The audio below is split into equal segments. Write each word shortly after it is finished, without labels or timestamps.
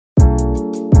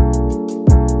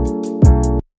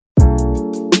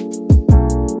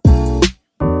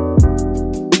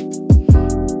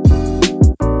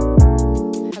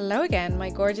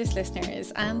gorgeous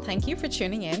listeners, and thank you for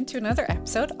tuning in to another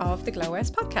episode of the Glow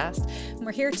West podcast. And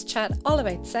we're here to chat all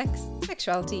about sex,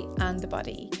 sexuality, and the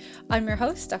body. I'm your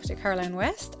host, Dr. Caroline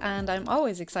West, and I'm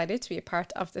always excited to be a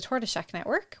part of the Tortoise Shack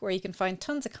Network, where you can find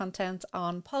tons of content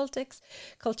on politics,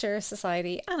 culture,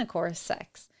 society, and of course,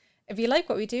 sex. If you like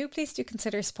what we do, please do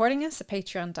consider supporting us at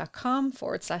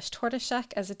patreon.com/Tortoise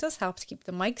Shack, as it does help to keep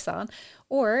the mics on,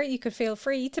 or you could feel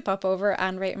free to pop over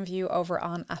and rate and review over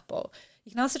on Apple.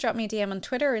 You can also drop me a DM on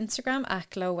Twitter or Instagram at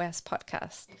Glow West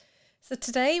Podcast. So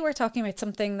today we're talking about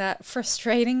something that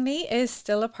frustratingly is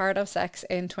still a part of sex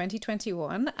in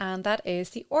 2021, and that is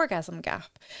the orgasm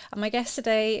gap. And my guest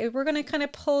today, we're going to kind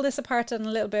of pull this apart on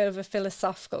a little bit of a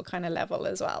philosophical kind of level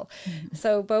as well.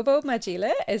 So Bobo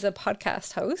Majile is a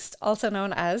podcast host, also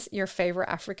known as your favourite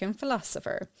African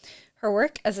philosopher. Her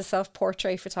work as a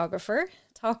self-portrait photographer,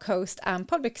 talk host and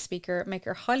public speaker make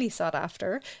her highly sought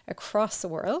after across the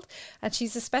world, and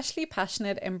she's especially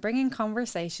passionate in bringing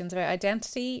conversations about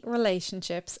identity,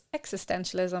 relationships,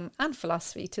 existentialism and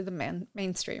philosophy to the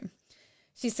mainstream.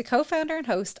 She's the co-founder and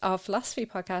host of philosophy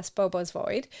podcast Bobo's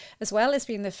Void, as well as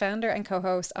being the founder and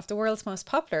co-host of the world's most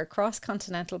popular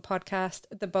cross-continental podcast,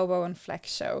 The Bobo and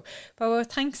Flex Show. Bobo,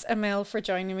 thanks a mil for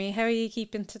joining me. How are you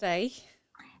keeping today?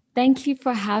 Thank you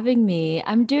for having me.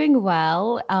 I'm doing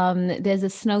well. There's a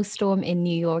snowstorm in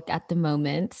New York at the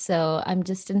moment, so I'm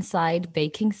just inside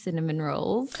baking cinnamon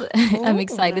rolls. Oh, I'm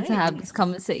excited to have nice. this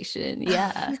conversation.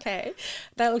 Yeah. Okay,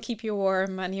 that'll keep you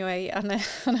warm anyway on a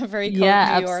very cold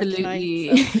Yeah, New York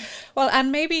absolutely. night. So. Well,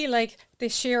 and maybe like the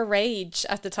sheer rage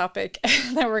at the topic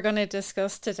that we're going to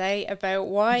discuss today about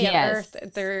why on Yes. earth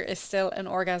there is still an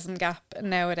orgasm gap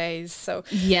nowadays. So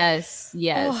Yes. A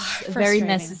very frustrating.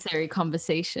 necessary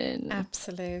conversation.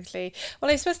 Absolutely.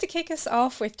 Well, I suppose to kick us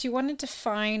off with, do you want to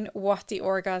define what the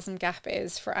orgasm gap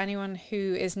is for anyone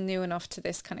who is new enough to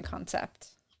this kind of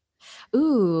concept?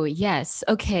 Ooh, yes.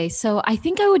 Okay. So I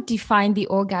think I would define the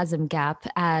orgasm gap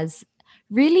as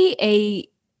really a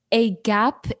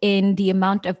gap in the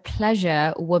amount of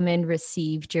pleasure women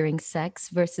receive during sex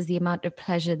versus the amount of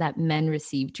pleasure that men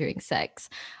receive during sex.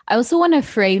 I also want to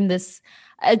frame this.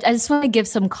 I just want to give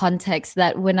some context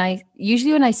that when I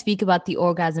speak about the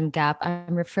orgasm gap,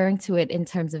 I'm referring to it in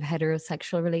terms of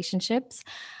heterosexual relationships.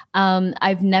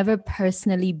 I've never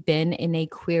personally been in a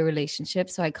queer relationship,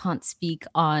 so I can't speak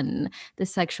on the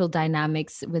sexual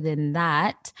dynamics within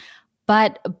that.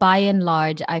 But by and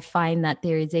large, I find that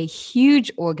there is a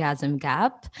huge orgasm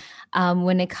gap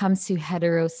when it comes to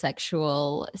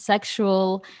heterosexual,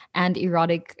 sexual, and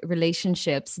erotic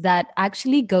relationships that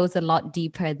actually goes a lot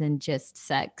deeper than just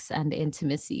sex and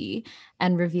intimacy,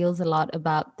 and reveals a lot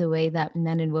about the way that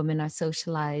men and women are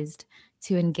socialized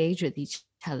to engage with each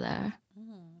other.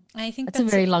 I think That's a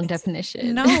very long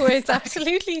definition. No, it's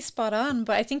absolutely spot on.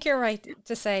 But I think you're right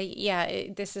to say, yeah,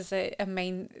 this is a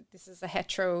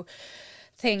hetero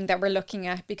thing that we're looking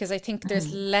at, because I think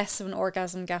there's less of an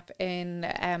orgasm gap in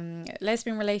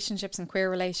lesbian relationships and queer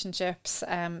relationships,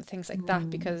 things like that,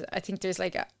 because I think there's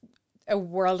like a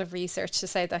world of research to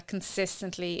say that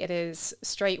consistently it is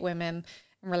straight women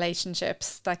in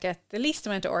relationships that get the least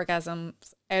amount of orgasms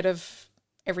out of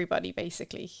everybody,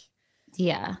 basically.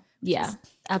 Yeah,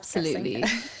 absolutely.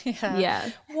 Yeah.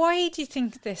 Why do you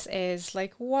think this is?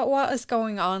 Like, what is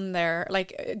going on there?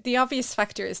 Like, the obvious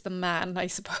factor is the man, I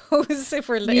suppose. If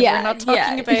we're not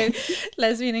talking about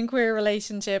lesbian and queer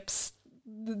relationships,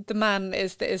 the man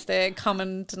is the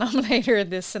common denominator in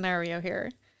this scenario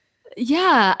here.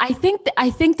 Yeah, I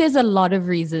think there's a lot of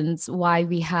reasons why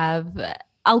we have,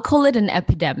 I'll call it an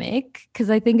epidemic,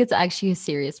 because I think it's actually a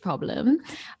serious problem.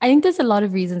 I think there's a lot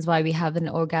of reasons why we have an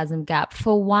orgasm gap.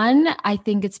 For one, I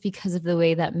think it's because of the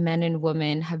way that men and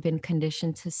women have been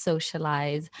conditioned to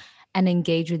socialize and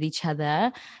engage with each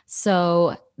other.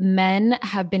 So men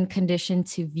have been conditioned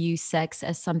to view sex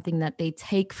as something that they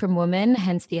take from women,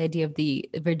 hence the idea of the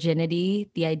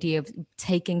virginity, the idea of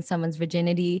taking someone's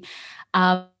virginity.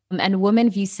 And women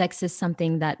view sex as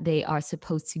something that they are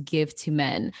supposed to give to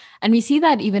men. And we see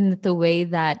that even with the way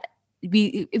that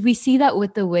we see that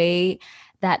with the way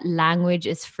that language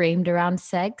is framed around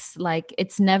sex. Like,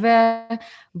 it's never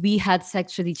we had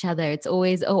sex with each other. It's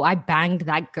always, oh, I banged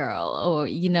that girl, or,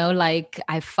 like,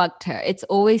 I fucked her. It's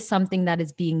always something that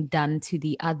is being done to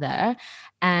the other.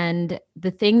 And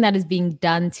the thing that is being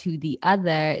done to the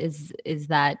other is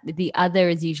that the other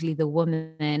is usually the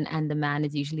woman and the man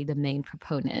is usually the main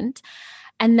proponent.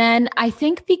 And then I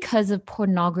think because of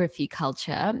pornography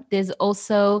culture, there's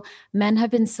also, men have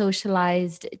been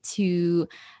socialized to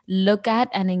look at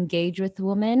and engage with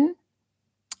women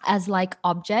as like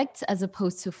objects as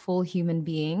opposed to full human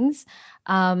beings.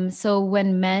 So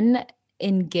when men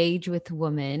engage with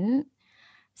women,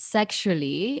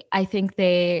 sexually, I think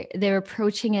they're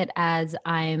approaching it as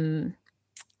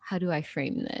how do I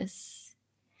frame this?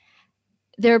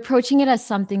 They're approaching it as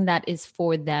something that is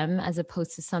for them as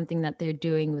opposed to something that they're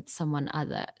doing with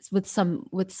with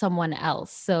someone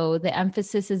else. So the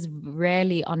emphasis is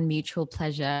rarely on mutual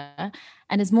pleasure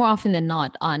and is more often than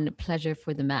not on pleasure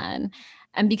for the man.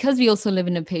 And because we also live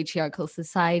in a patriarchal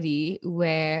society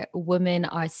where women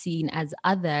are seen as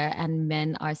other and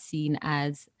men are seen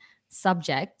as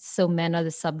subjects, so men are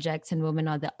the subjects and women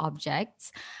are the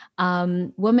objects,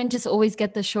 women just always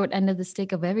get the short end of the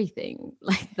stick of everything.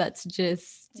 Like that's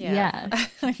just yeah.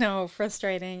 I know,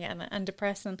 frustrating and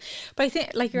depressing. But I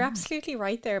think like you're absolutely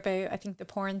right there about I think the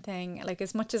porn thing. Like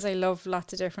as much as I love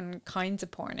lots of different kinds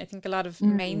of porn, I think a lot of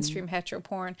mainstream hetero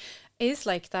porn is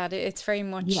like that. It's very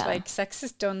much like sex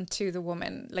is done to the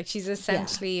woman. Like she's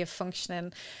essentially a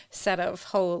functioning set of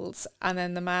holes, and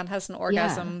then the man has an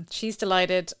orgasm. She's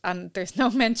delighted, and there's no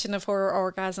mention of her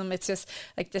orgasm. It's just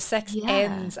like the sex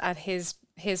ends at his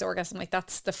orgasm. Like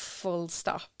that's the full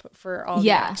stop for all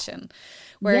the action.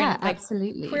 Where in, like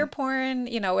absolutely. Queer porn,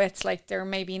 you know, it's like there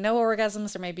may be no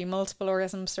orgasms, there may be multiple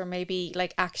orgasms, there may be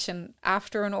like action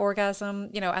after an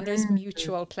orgasm, you know, and there's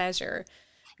mutual pleasure.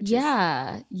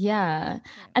 And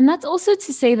that's also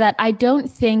to say that I don't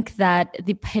think that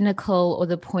the pinnacle or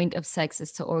the point of sex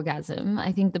is to orgasm.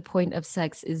 I think the point of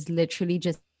sex is literally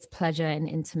just pleasure and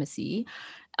intimacy.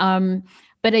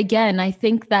 But again, I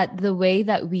think that the way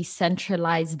that we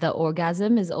centralize the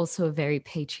orgasm is also a very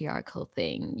patriarchal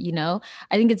thing. You know,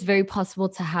 I think it's very possible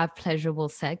to have pleasurable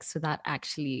sex without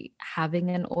actually having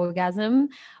an orgasm.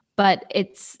 But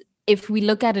if we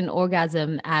look at an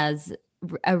orgasm as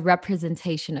a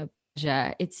representation of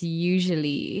pleasure, it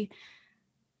usually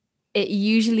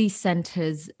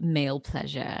centers male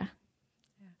pleasure.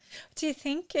 Do you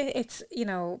think it's, you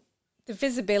know, the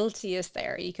visibility is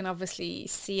there? You can obviously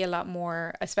see a lot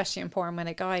more, especially in porn, when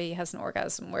a guy has an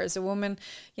orgasm, whereas a woman,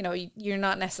 you know, you're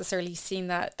not necessarily seeing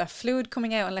that fluid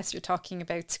coming out unless you're talking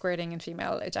about squirting and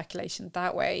female ejaculation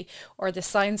that way, or the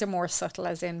signs are more subtle,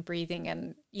 as in breathing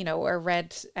and, you know, or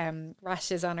red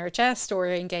rashes on her chest or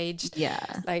engaged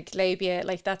like labia.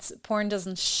 Like that's, porn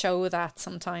doesn't show that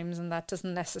sometimes, and that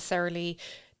doesn't necessarily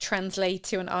translate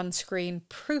to an on-screen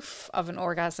proof of an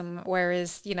orgasm,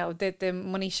 whereas, you know, the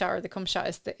money shot or the cum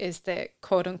shot is the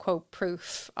quote-unquote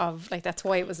proof of, like, that's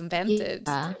why it was invented.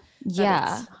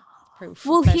 Proof.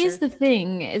 Well, here's the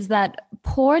thing, is that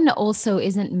porn also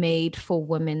isn't made for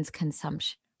women's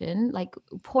consumption. Like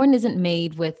porn isn't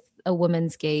made with a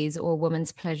woman's gaze or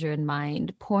woman's pleasure in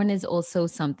mind. Porn is also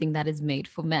something that is made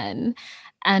for men.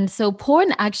 And so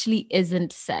porn actually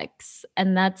isn't sex.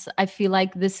 And I feel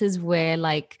like this is where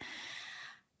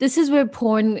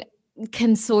porn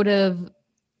can sort of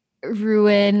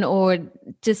ruin or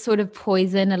just sort of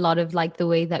poison a lot of like the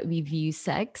way that we view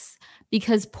sex,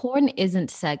 because porn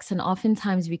isn't sex. And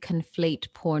oftentimes we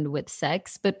conflate porn with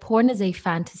sex, but porn is a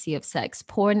fantasy of sex.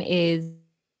 Porn is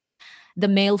the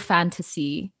male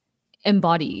fantasy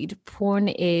embodied. Porn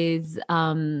is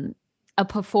a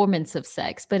performance of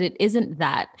sex, but it isn't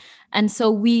that. And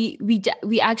so we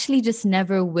actually just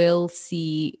never will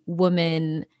see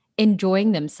women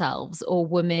enjoying themselves or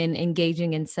women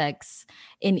engaging in sex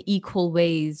in equal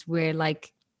ways where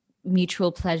like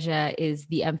mutual pleasure is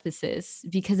the emphasis,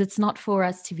 because it's not for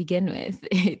us to begin with.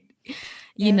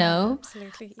 You know?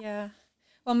 Absolutely. Yeah.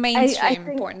 Well,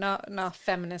 mainstream porn, not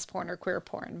feminist porn or queer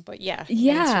porn, but yeah.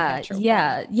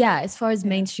 As far as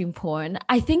mainstream porn,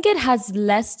 I think it has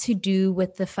less to do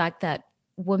with the fact that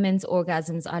women's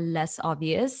orgasms are less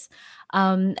obvious,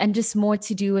 and just more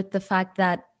to do with the fact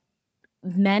that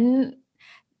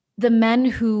the men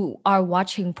who are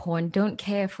watching porn don't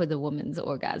care for the woman's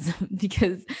orgasm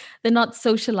because they're not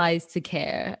socialized to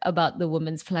care about the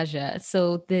woman's pleasure.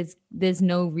 So there's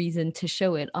no reason to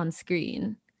show it on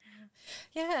screen.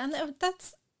 Yeah, and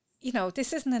that's, you know,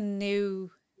 this isn't a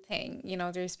new thing. You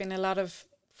know, there's been a lot of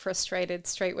frustrated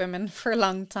straight women for a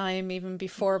long time, even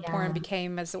before porn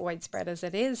became as widespread as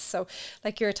it is. So,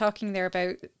 like you're talking there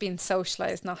about being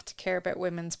socialized not to care about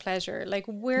women's pleasure. Like,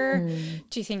 where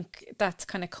do you think that's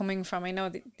kind of coming from? I know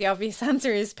the obvious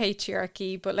answer is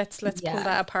patriarchy, but let's pull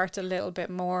that apart a little bit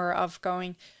more. Of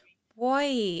going, why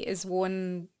is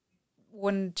one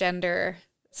gender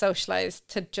socialized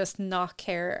to just not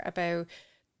care about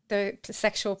the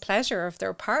sexual pleasure of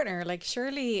their partner? Like,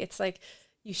 surely it's like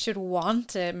you should want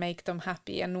to make them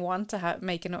happy and want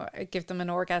to give them an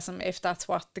orgasm if that's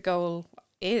what the goal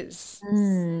is.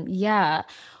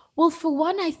 Well, for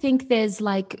one, I think there's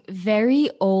like very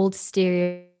old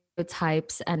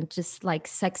stereotypes and just like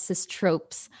sexist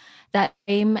tropes that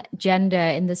frame gender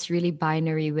in this really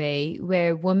binary way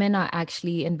where women are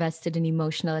actually invested in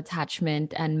emotional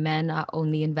attachment and men are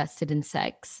only invested in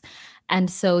sex. And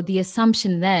so the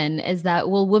assumption then is that,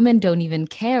 well, women don't even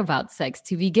care about sex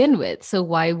to begin with. So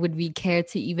why would we care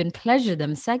to even pleasure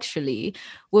them sexually?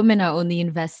 Women are only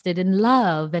invested in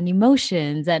love and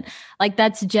emotions. And like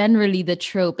that's generally the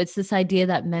trope. It's this idea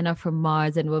that men are from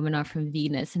Mars and women are from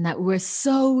Venus, and that we're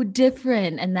so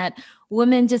different, and that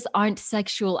women just aren't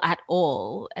sexual at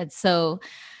all. And so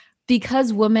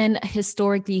because women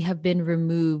historically have been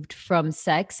removed from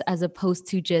sex as opposed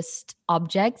to just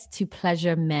objects to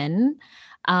pleasure men,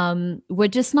 we're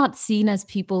just not seen as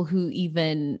people who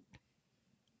even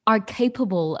are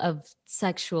capable of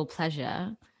sexual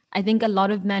pleasure. I think a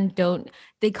lot of men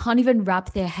they can't even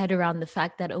wrap their head around the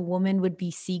fact that a woman would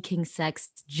be seeking sex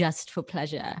just for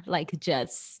pleasure, like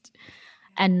just,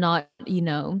 and not,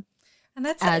 And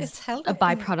that's as it's held a up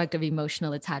in, byproduct of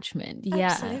emotional attachment.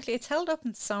 Yeah. absolutely, it's held up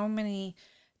in so many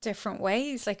different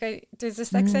ways. Like there's a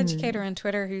sex educator Mm. on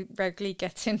Twitter who regularly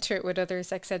gets into it with other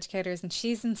sex educators, and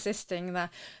she's insisting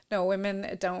that no,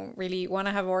 women don't really want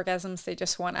to have orgasms. They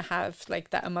just want to have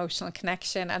like that emotional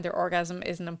connection, and their orgasm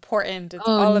isn't important. It's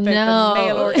Oh all about the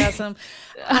male no. orgasm.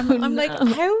 And Oh I'm like, no.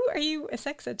 how are you a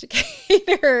sex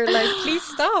educator? Like, please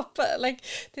stop. Like,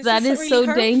 this That is so is really so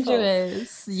hurtful.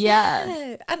 dangerous. Yeah.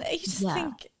 Yeah. And you just Yeah.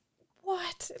 think,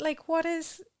 what? Like, what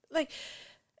is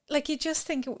like you just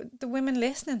think the women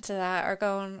listening to that are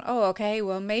going, oh, okay,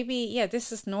 well, maybe, yeah, this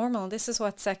is normal. This is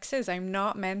what sex is. I'm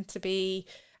not meant to be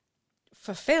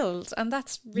fulfilled. And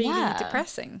that's really Yeah.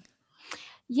 depressing.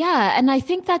 Yeah. And I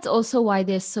think that's also why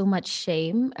there's so much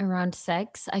shame around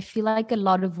sex. I feel like a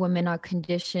lot of women are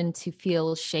conditioned to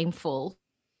feel shameful,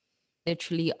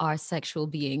 literally are sexual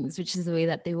beings, which is the way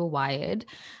that they were wired.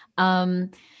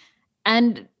 Um,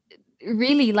 and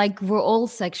really, like, we're all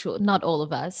sexual, not all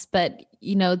of us, but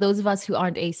those of us who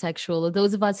aren't asexual, or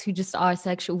those of us who just are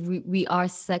sexual, we are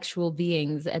sexual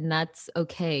beings, and that's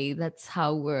okay. That's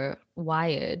how we're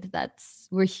wired.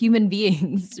 We're human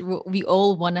beings. We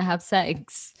all want to have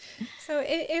sex. So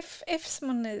if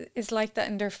someone is like that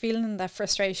and they're feeling that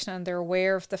frustration and they're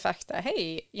aware of the fact that,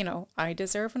 hey, I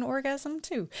deserve an orgasm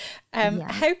too,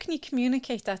 Yeah. how can you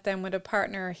communicate that then with a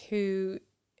partner who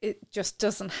it just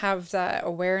doesn't have that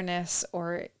awareness,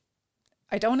 or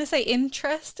I don't want to say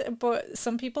interest, but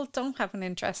some people don't have an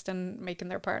interest in making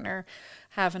their partner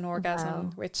have an orgasm,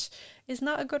 Wow. which is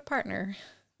not a good partner.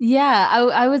 Yeah,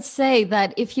 I would say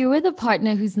that if you're with a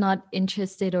partner who's not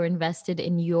interested or invested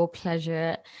in your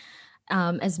pleasure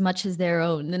as much as their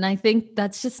own, then I think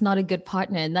that's just not a good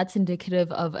partner. And that's indicative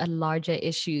of a larger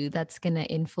issue that's going to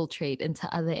infiltrate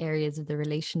into other areas of the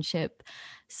relationship.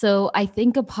 So I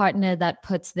think a partner that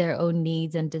puts their own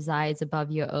needs and desires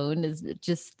above your own is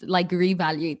just like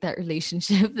reevaluate that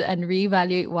relationship and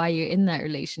reevaluate why you're in that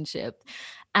relationship.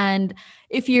 And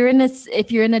if you're in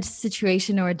a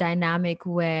situation or a dynamic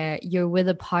where you're with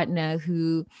a partner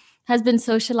who has been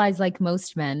socialized, like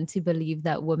most men, to believe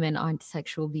that women aren't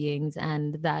sexual beings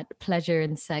and that pleasure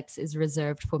in sex is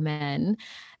reserved for men,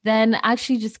 then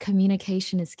actually just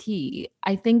communication is key.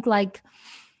 I think, like,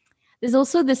 there's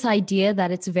also this idea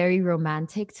that it's very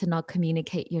romantic to not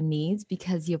communicate your needs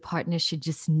because your partner should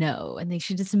just know, and they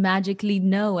should just magically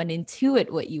know and intuit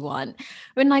what you want.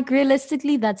 When, like,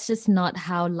 realistically, that's just not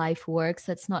how life works.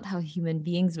 That's not how human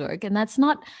beings work. And that's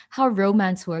not how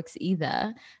romance works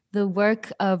either. The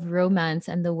work of romance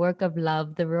and the work of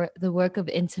love, the work of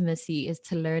intimacy is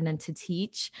to learn and to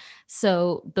teach.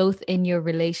 So, both in your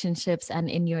relationships and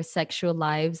in your sexual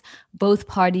lives, both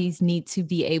parties need to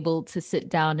be able to sit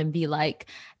down and be like,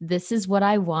 this is what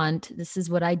I want, this is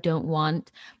what I don't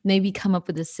want. Maybe come up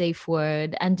with a safe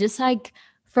word, and just like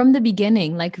from the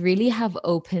beginning, like really have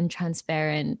open,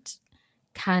 transparent,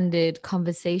 candid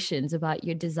conversations about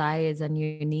your desires and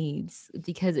your needs.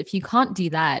 Because if you can't do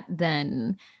that,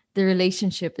 then the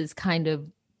relationship is kind of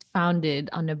founded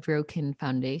on a broken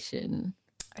foundation.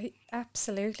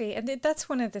 Absolutely. And that's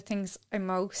one of the things I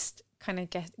most kind of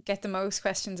get the most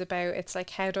questions about. It's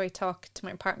like, how do I talk to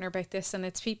my partner about this? And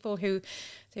it's people who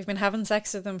they've been having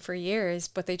sex with them for years,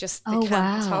 but they Oh,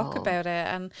 can't talk wow. about it.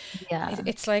 And Yeah.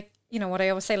 it's like, what I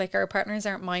always say, like, our partners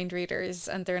aren't mind readers,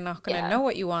 and they're not going to Yeah. know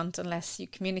what you want unless you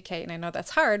communicate. And I know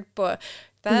that's hard, but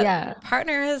that Yeah.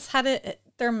 partner has had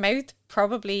their mouth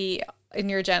probably in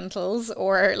your genitals,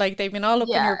 or like they've been all up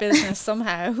in Yeah. your business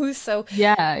somehow. So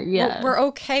Yeah. Yeah. we're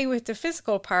okay with the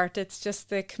physical part. It's just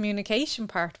the communication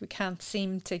part we can't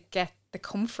seem to get the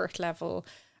comfort level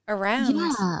around.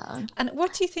 Yeah. And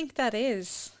what do you think that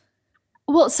is?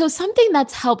 Well, so something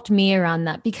that's helped me around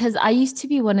that, because I used to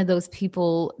be one of those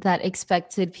people that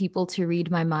expected people to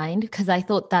read my mind because I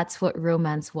thought that's what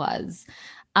romance was.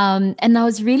 And I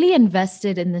was really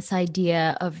invested in this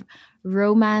idea of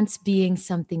romance being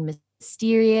something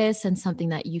mysterious and something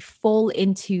that you fall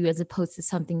into as opposed to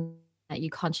something that you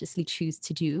consciously choose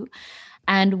to do.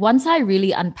 And once I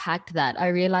really unpacked that, I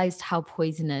realized how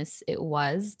poisonous it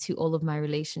was to all of my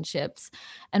relationships.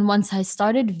 And once I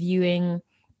started viewing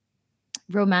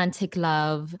romantic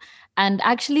love and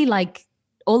actually like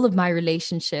all of my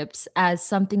relationships as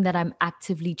something that I'm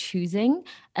actively choosing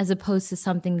as opposed to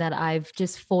something that I've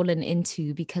just fallen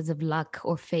into because of luck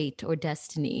or fate or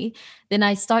destiny, then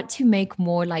I start to make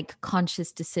more like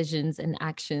conscious decisions and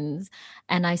actions.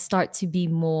 And I start to be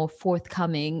more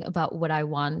forthcoming about what I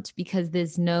want because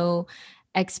there's no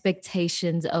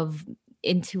expectations of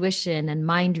intuition and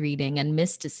mind reading and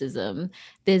mysticism.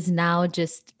 There's now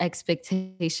just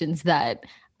expectations that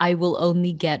I will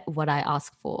only get what I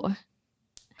ask for.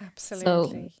 So,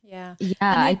 Absolutely. Yeah. yeah,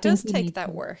 And I it think does we take need that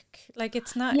to, work. Like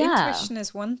it's not, yeah, intuition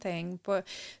is one thing, but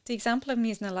the example I'm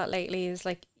using a lot lately is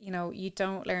like, you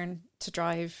don't learn to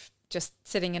drive just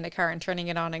sitting in a car and turning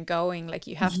it on and going. Like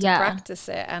you have to yeah, practice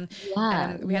it. And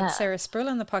yeah, we had yeah, Sarah Sproul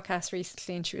on the podcast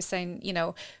recently, and she was saying,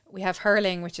 we have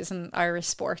hurling, which is an Irish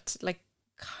sport, like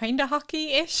kind of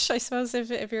hockey-ish, I suppose,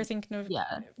 if you're thinking of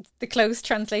yeah, the close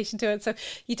translation to it. So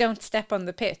you don't step on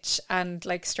the pitch and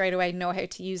like straight away know how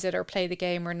to use it or play the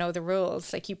game or know the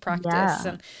rules. Like you practice, yeah.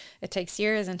 and it takes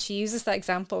years. And she uses that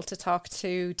example to talk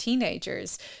to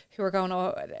teenagers who are going,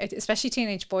 oh, especially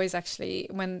teenage boys actually,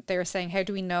 when they were saying, how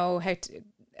do we know how to,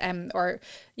 or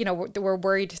we're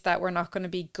worried that we're not going to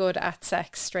be good at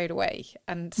sex straight away,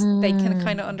 and they can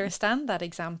kind of Mm, understand that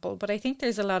example. But I think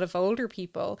there's a lot of older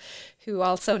people who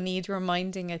also need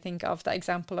reminding, I think, of that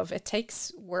example of it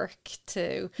takes work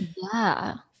to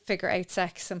yeah, figure out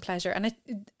sex and pleasure. And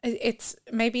it's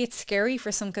maybe it's scary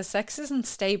for some because sex isn't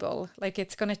stable. Like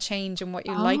it's going to change, and what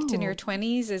you liked in your oh,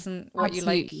 20s isn't what you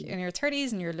like absolutely. in your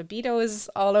 30s, and your libido is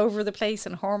all over the place,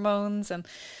 and hormones and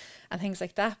things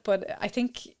like that. But I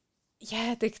think,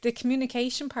 yeah, the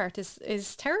communication part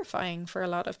is terrifying for a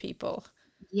lot of people.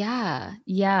 Yeah,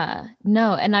 yeah.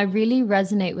 No, and I really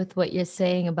resonate with what you're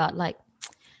saying about like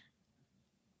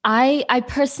I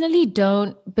personally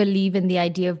don't believe in the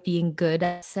idea of being good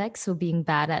at sex or being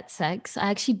bad at sex. I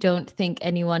actually don't think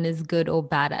anyone is good or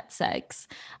bad at sex.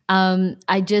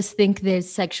 I just think there's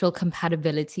sexual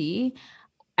compatibility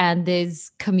and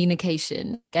there's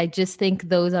communication. I just think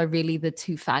those are really the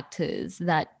two factors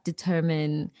that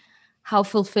determine how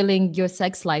fulfilling your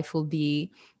sex life will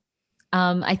be.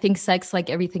 I think sex, like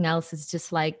everything else, is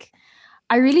just like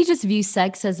I really just view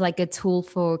sex as like a tool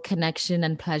for connection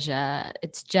and pleasure.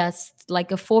 It's just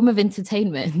like a form of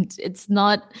entertainment. It's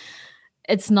not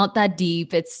that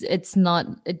deep. It's not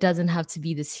it doesn't have to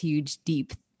be this huge,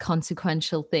 deep,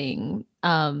 consequential thing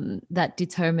that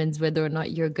determines whether or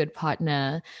not you're a good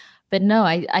partner. But no,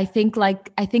 I think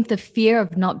the fear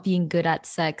of not being good at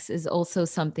sex is also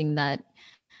something that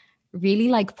really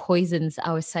like poisons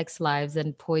our sex lives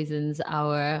and poisons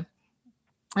our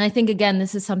and I think again,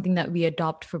 this is something that we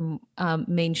adopt from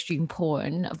mainstream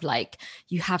porn of like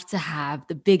you have to have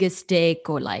the biggest dick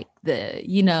or like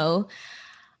and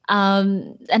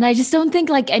I just don't think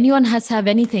like anyone has to have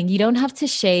anything. You don't have to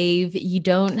shave. You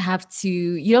don't have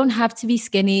to be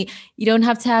skinny. You don't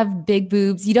have to have big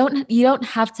boobs. You don't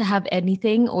have to have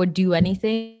anything or do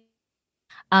anything.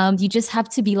 You just have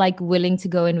to be like willing to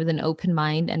go in with an open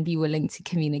mind and be willing to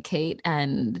communicate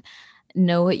and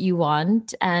know what you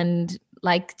want and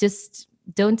like just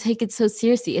don't take it so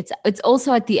seriously. It's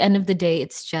also at the end of the day,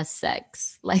 it's just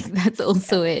sex. Like that's Yeah.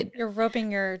 also it. You're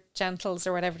rubbing your gentles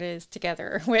or whatever it is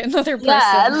together with another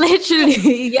Yeah, person. literally. And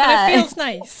it Yeah, feels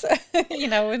nice,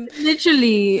 and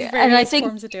literally. there's And I various think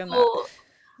forms of doing that. people,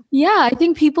 yeah, I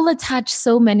think people attach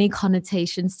so many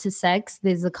connotations to sex.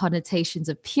 There's the connotations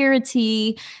of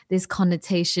purity, there's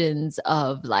connotations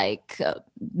of like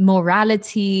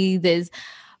morality,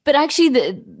 but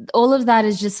actually all of that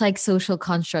is just like social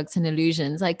constructs and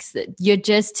illusions. Like you're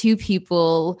just two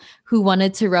people who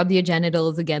wanted to rub your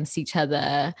genitals against each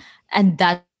other and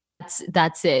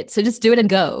that's it. So just do it and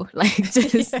go. Like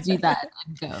just do Yeah. that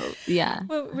and go. Yeah.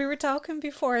 Well, we were talking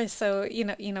before, so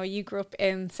you grew up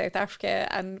in South Africa,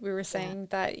 and we were Yeah. saying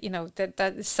that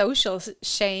that social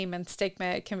shame and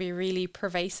stigma can be really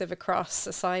pervasive across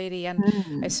society, and I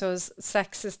Mm. suppose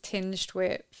sex is tinged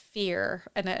with fear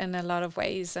in a lot of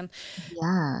ways. And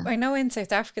Yeah. I know in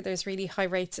South Africa there's really high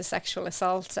rates of sexual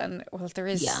assault, and well, there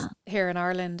is Yeah. here in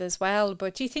Ireland as well.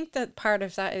 But do you think that part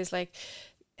of that is like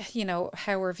you know,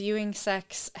 how we're viewing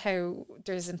sex, how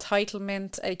there's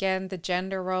entitlement, again, the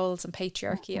gender roles and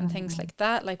patriarchy and things like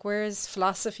that. Like, where does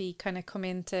philosophy kind of come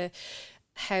into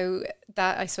how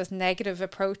that, I suppose, negative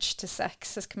approach to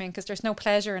sex has come in? Because there's no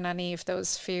pleasure in any of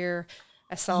those: fear,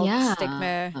 assault,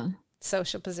 stigma,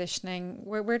 social positioning.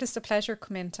 Where does the pleasure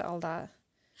come into all that?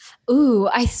 Ooh,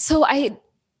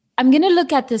 I'm going to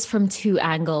look at this from two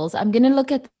angles. I'm going to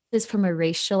look at this from a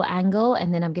racial angle,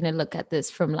 and then I'm going to look at this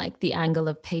from like the angle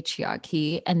of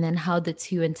patriarchy, and then how the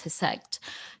two intersect.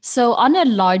 So on a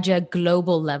larger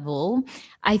global level,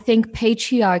 I think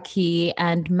patriarchy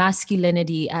and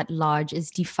masculinity at large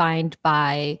is defined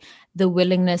by the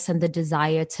willingness and the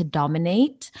desire to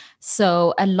dominate.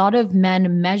 So a lot of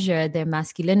men measure their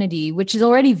masculinity, which is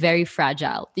already very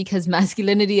fragile, because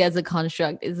masculinity as a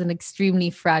construct is an extremely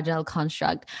fragile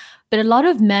construct. But a lot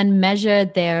of men measure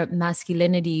their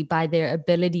masculinity by their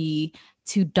ability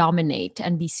to dominate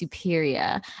and be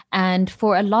superior. And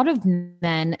for a lot of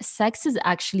men, sex is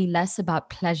actually less about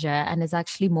pleasure and is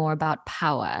actually more about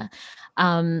power.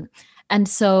 And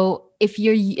so if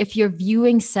you're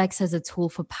viewing sex as a tool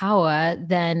for power,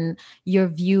 then you're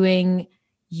viewing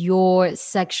your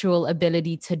sexual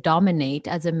ability to dominate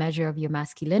as a measure of your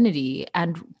masculinity.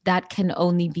 And that can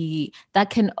only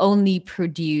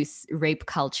produce rape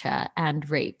culture and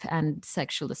rape and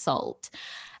sexual assault.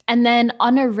 And then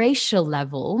on a racial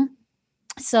level,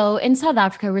 so in South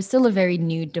Africa, we're still a very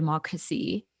new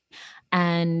democracy.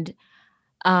 And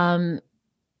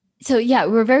so yeah,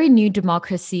 we're a very new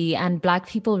democracy, and Black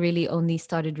people really only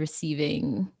started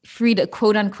receiving freedom,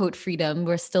 quote unquote freedom.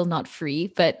 We're still not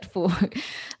free, but for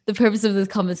the purpose of this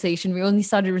conversation, we only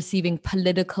started receiving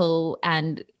political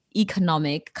and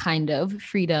economic kind of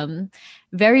freedom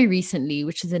very recently,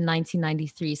 which is in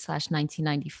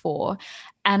 1993/1994.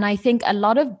 And I think a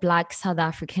lot of Black South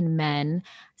African men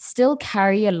still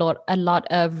carry a lot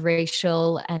of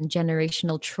racial and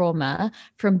generational trauma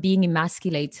from being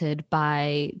emasculated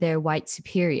by their white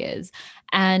superiors.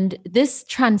 And this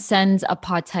transcends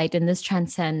apartheid and this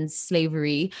transcends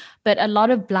slavery. But a lot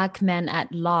of Black men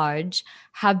at large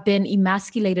have been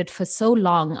emasculated for so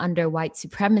long under white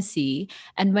supremacy.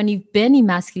 And when you've been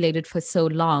emasculated for so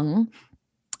long,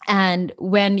 and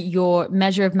when your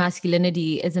measure of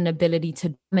masculinity is an ability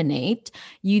to dominate,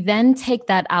 you then take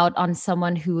that out on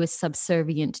someone who is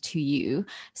subservient to you.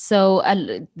 So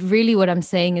really what I'm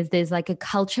saying is there's like a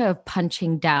culture of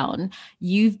punching down.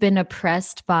 You've been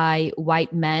oppressed by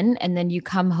white men, and then you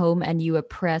come home and you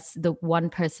oppress the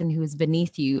one person who is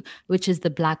beneath you, which is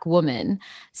the Black woman.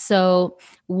 So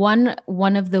one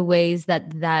of the ways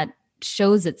that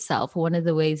shows itself, one of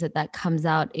the ways that comes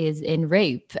out is in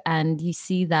rape. And you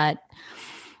see that,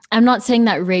 I'm not saying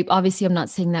that rape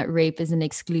is an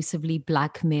exclusively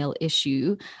Black male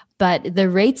issue, but the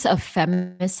rates of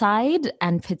femicide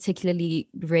and particularly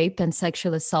rape and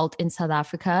sexual assault in South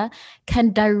Africa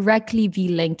can directly be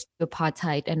linked to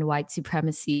apartheid and white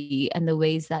supremacy, and the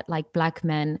ways that like Black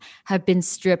men have been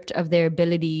stripped of their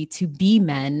ability to be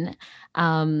men,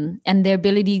 and their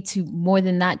ability to, more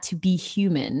than that, to be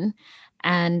human.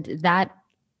 And that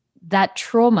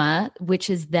trauma, which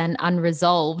is then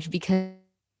unresolved, because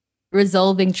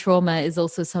resolving trauma is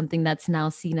also something that's now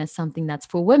seen as something that's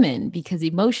for women, because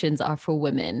emotions are for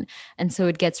women. And so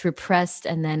it gets repressed,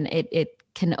 and then it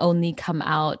can only come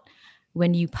out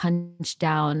when you punch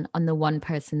down on the one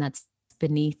person that's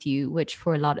beneath you, which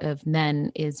for a lot of men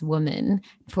is woman.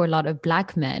 For a lot of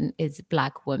Black men is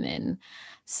Black women.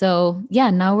 So yeah,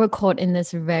 now we're caught in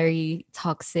this very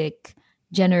toxic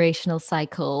generational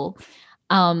cycle.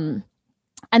 And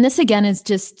this again is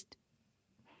just,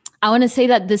 I want to say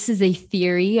that this is a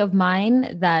theory of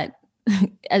mine that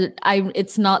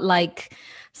it's not like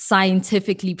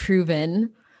scientifically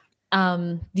proven,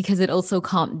 because it also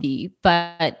can't be.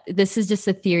 But this is just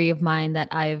a theory of mine that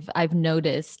I've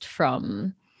noticed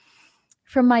from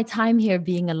my time here,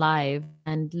 being alive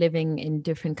and living in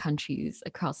different countries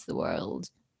across the world.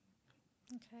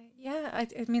 Okay, yeah, I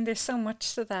mean, there's so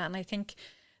much to that, and I think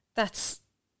that's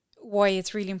why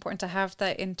it's really important to have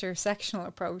that intersectional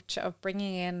approach of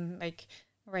bringing in like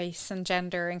race and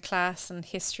gender and class and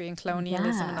history and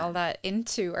colonialism and all that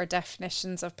into our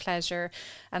definitions of pleasure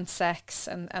and sex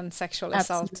and sexual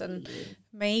assault. And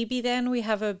maybe then we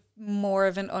have a more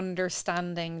of an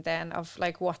understanding then of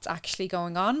like what's actually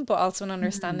going on, but also an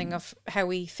understanding of how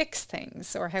we fix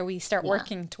things, or how we start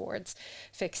working towards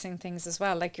fixing things as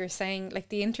well. Like you're saying, like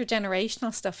the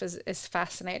intergenerational stuff is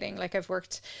fascinating. Like I've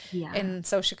worked in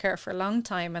social care for a long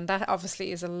time, and that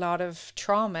obviously is a lot of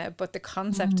trauma, but the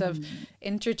concept of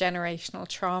intergenerational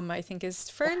trauma I think is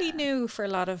fairly new for a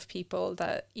lot of people,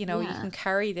 that you know you can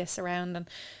carry this around. And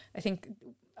I think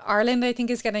Ireland, I think,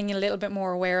 is getting a little bit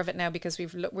more aware of it now, because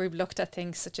we've looked at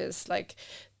things such as like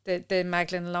the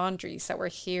Magdalen laundries that were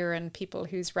here, and people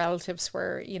whose relatives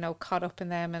were, you know, caught up in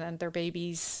them, and their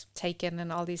babies taken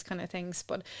and all these kind of things.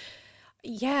 But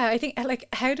yeah, I think, like,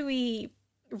 how do we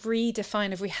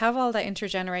redefine, if we have all that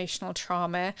intergenerational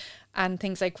trauma and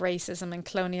things like racism and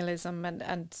colonialism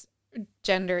and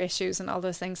gender issues and all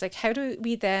those things, like, how do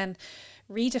we then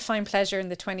redefine pleasure in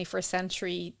the 21st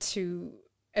century to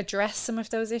address some of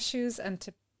those issues and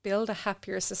to build a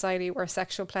happier society where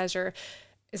sexual pleasure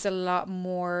is a lot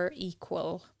more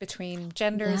equal between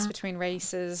genders, between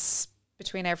races,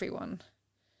 between everyone?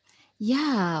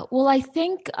 Yeah. Well, I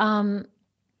think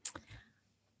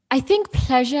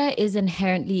pleasure is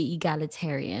inherently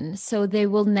egalitarian. So there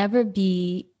will never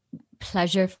be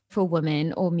pleasure for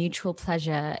women or mutual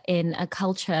pleasure in a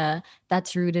culture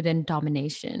that's rooted in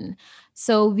domination.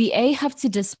 So we have to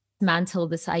dismantle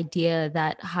this idea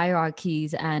that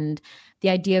hierarchies and the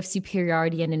idea of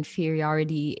superiority and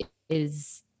inferiority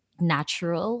is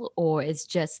natural or is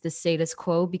just the status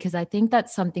quo, because I think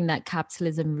that's something that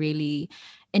capitalism really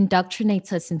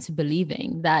indoctrinates us into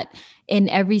believing, that in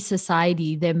every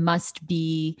society there must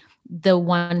be the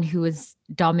one who is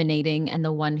dominating and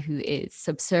the one who is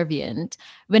subservient,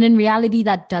 when in reality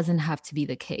that doesn't have to be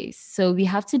the case. So we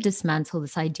have to dismantle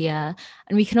this idea,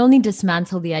 and we can only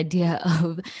dismantle the idea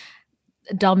of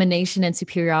domination and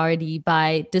superiority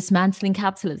by dismantling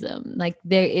capitalism. Like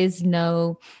there's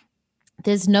no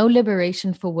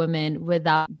liberation for women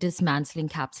without dismantling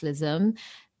capitalism.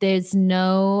 There's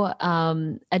no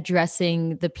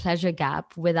addressing the pleasure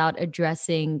gap without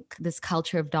addressing this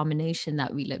culture of domination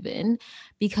that we live in,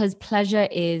 because pleasure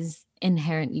is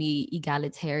inherently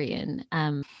egalitarian.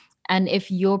 And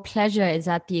if your pleasure is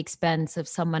at the expense of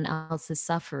someone else's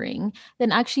suffering,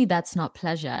 then actually that's not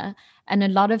pleasure. And a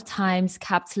lot of times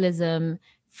capitalism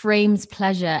frames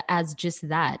pleasure as just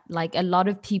that. Like a lot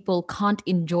of people can't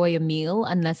enjoy a meal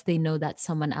unless they know that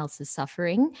someone else is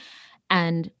suffering.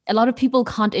 And a lot of people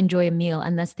can't enjoy a meal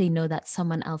unless they know that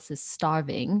someone else is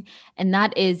starving. And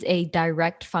that is a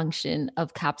direct function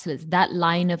of capitalism. That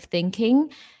line of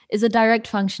thinking is a direct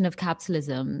function of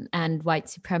capitalism and white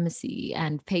supremacy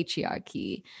and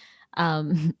patriarchy.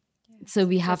 So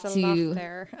we have There's a lot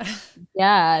there.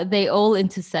 yeah, they all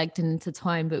intersect and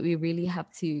intertwine, but we really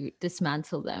have to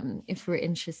dismantle them if we're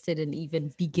interested in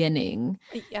even beginning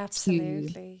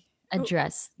Absolutely. to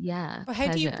address, But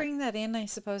how do you bring that in, I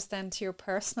suppose, then to your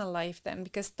personal life then?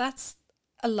 Because that's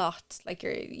a lot. Like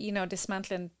you're, you know,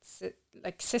 dismantling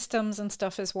like systems and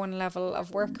stuff is one level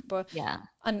of work, but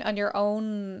on your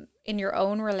own, in your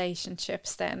own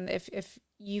relationships then, if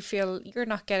you feel you're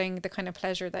not getting the kind of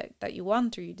pleasure that you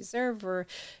want or you deserve, or,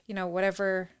 you know,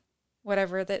 whatever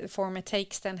the form it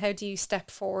takes, then how do you step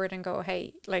forward and go,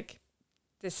 hey, like,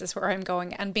 this is where I'm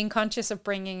going, and being conscious of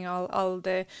bringing all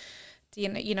the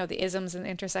you know, the isms and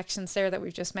intersections there that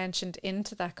we've just mentioned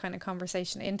into that kind of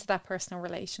conversation, into that personal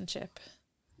relationship?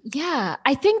 Yeah,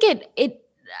 I think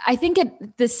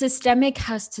the systemic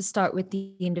has to start with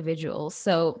the individual.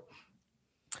 So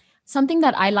something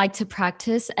that I like to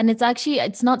practice, and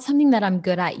it's not something that I'm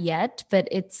good at yet, but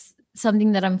it's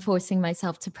something that I'm forcing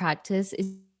myself to practice,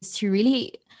 is to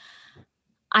really,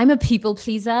 I'm a people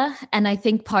pleaser. And I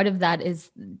think part of that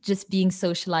is just being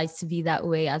socialized to be that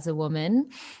way as a woman.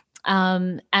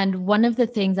 And one of the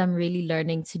things I'm really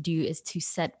learning to do is to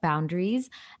set boundaries.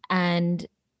 And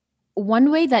one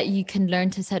way that you can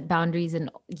learn to set boundaries in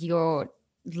your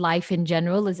life in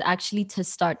general is actually to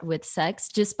start with sex,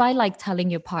 just by like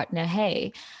telling your partner,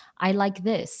 hey, I like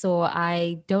this, or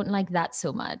I don't like that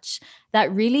so much.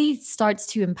 That really starts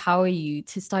to empower you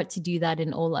to start to do that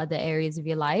in all other areas of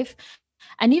your life.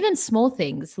 And even small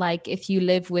things, like if you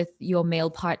live with your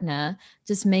male partner,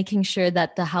 just making sure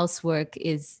that the housework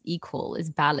is equal, is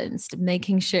balanced,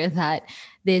 making sure that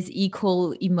there's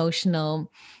equal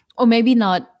emotional, or maybe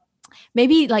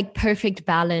like perfect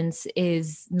balance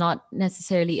is not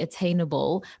necessarily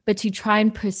attainable, but to try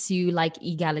and pursue like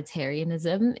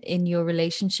egalitarianism in your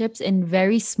relationships in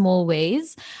very small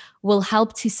ways will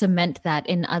help to cement that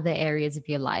in other areas of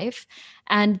your life.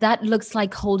 And that looks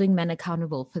like holding men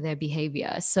accountable for their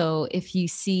behavior. So if you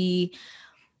see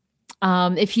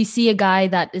a guy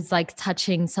that is like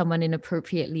touching someone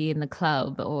inappropriately in the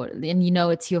club, and you know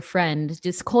it's your friend,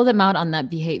 just call them out on that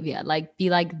behavior. Like,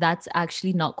 be like, that's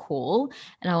actually not cool.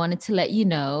 And I wanted to let you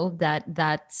know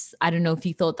that's, I don't know if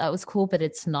you thought that was cool, but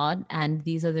it's not. And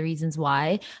these are the reasons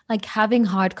why. Like having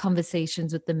hard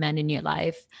conversations with the men in your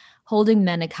life, holding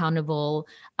men accountable,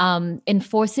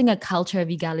 enforcing a culture of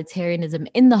egalitarianism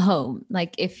in the home.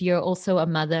 Like if you're also a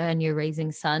mother and you're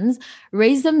raising sons,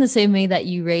 raise them the same way that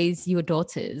you raise your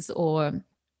daughters, or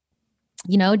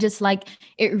just like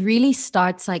it really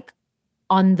starts like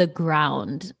on the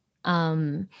ground.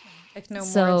 Like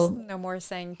So no more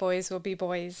saying boys will be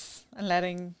boys and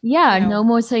letting, yeah, no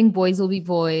more saying boys will be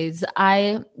boys.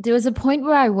 There was a point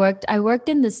where I worked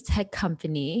in this tech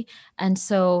company, and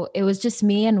so it was just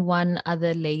me and one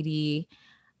other lady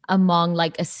among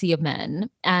like a sea of men.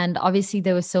 And obviously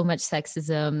there was so much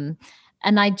sexism,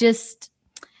 and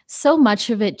so much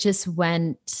of it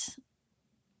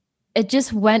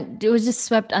it was just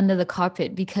swept under the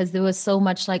carpet because there was so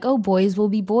much like, oh, boys will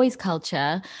be boys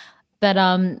culture. But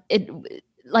it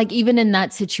like even in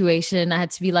that situation, I had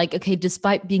to be like, okay,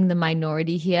 despite being the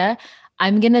minority here,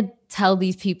 I'm gonna tell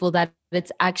these people that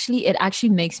it actually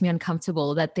makes me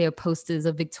uncomfortable that there are posters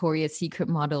of Victoria's Secret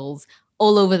models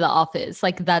all over the office.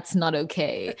 Like that's not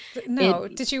okay. No,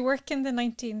 It did you work in the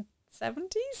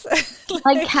 1970s? like,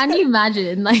 Like, can you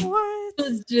imagine? Like it what?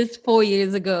 was just 4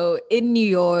 years ago in New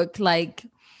York, like,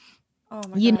 Oh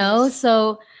my God.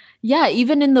 so yeah,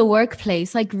 even in the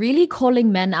workplace, like really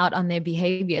calling men out on their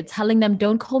behavior, telling them,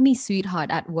 don't call me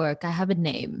sweetheart at work, I have a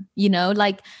name,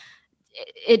 like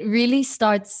it really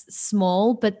starts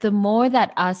small, but the more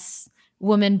that us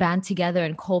women band together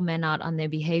and call men out on their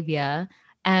behavior,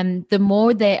 and the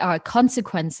more there are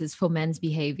consequences for men's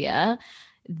behavior,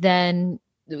 then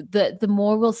the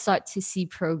more we'll start to see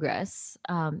progress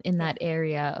in Yeah, that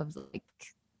area of like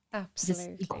just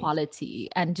absolutely. equality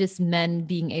and just men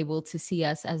being able to see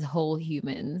us as whole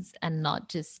humans and not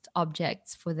just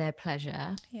objects for their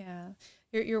pleasure. Yeah.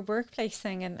 Your workplace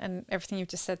thing and everything you've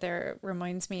just said there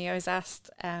reminds me. I was asked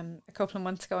a couple of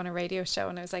months ago on a radio show,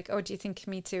 and I was like, "Oh, do you think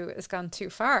Me Too has gone too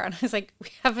far?" And I was like, "We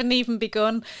haven't even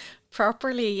begun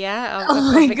properly yet Oh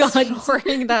of my God.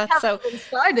 exploring We that." haven't So even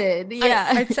started.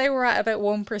 Yeah. I'd say we're at about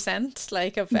 1%,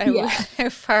 like of Yeah. how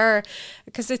far,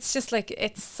 because it's just like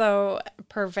it's so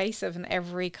pervasive in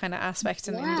every kind of aspect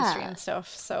in the industry Yeah. and stuff.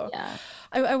 So Yeah.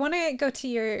 I want to go to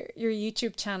your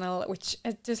YouTube channel, which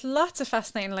there's lots of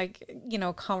fascinating, like,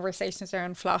 conversations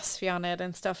around philosophy on it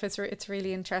and stuff. It's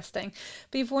really interesting.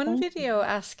 But you've one Thank video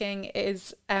asking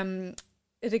it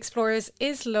explores,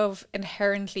 is love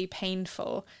inherently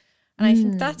painful? And I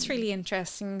think that's Mm, really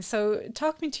interesting. So,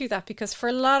 talk me through that, because for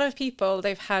a lot of people,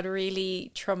 they've had really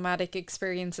traumatic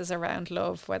experiences around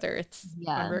love, whether it's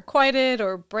yeah. unrequited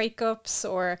or breakups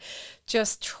or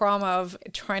just trauma of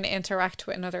trying to interact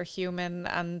with another human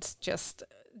and just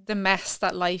the mess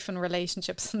that life and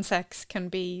relationships and sex can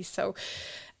be. So,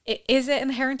 is it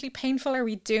inherently painful? Are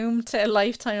we doomed to a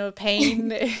lifetime of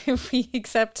pain if we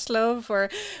accept love, or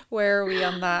where are we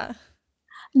on that?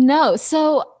 No,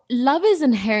 so love is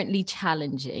inherently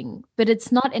challenging, but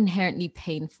it's not inherently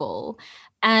painful.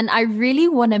 And I really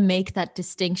want to make that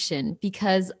distinction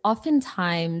because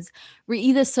oftentimes we're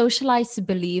either socialized to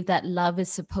believe that love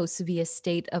is supposed to be a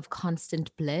state of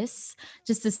constant bliss,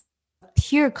 just this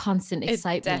pure constant It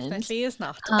excitement. definitely is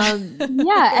not.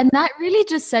 Yeah, and that really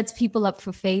just sets people up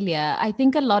for failure. I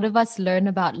think a lot of us learn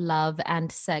about love and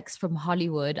sex from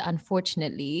Hollywood,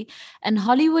 unfortunately. And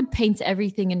Hollywood paints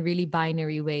everything in really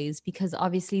binary ways because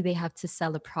obviously they have to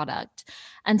sell a product.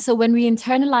 And so when we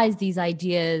internalize these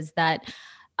ideas that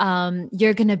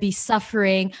you're going to be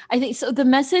suffering, I think so. The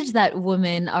message that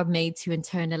women are made to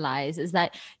internalize is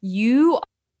that you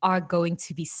are going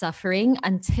to be suffering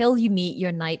until you meet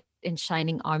your knight in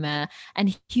shining armor,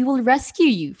 and he will rescue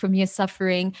you from your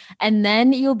suffering, and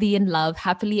then you'll be in love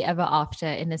happily ever after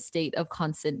in a state of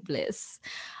constant bliss.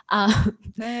 Um,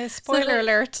 so Spoiler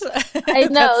alert. I know,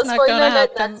 That's not spoiler gonna alert,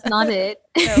 happen. that's not it.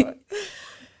 No.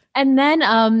 And then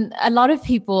a lot of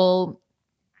people,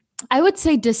 I would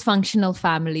say dysfunctional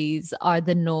families are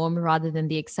the norm rather than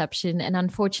the exception. And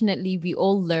unfortunately, we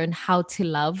all learn how to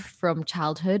love from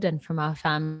childhood and from our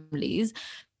families.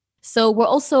 So we're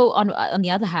also on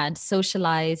the other hand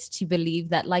socialized to believe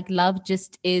that like love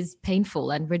just is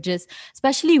painful, and we're just,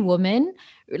 especially women,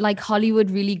 like Hollywood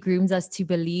really grooms us to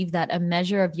believe that a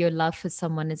measure of your love for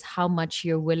someone is how much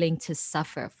you're willing to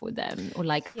suffer for them, or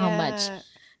like how much, Yeah.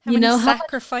 How many how much,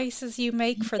 sacrifices you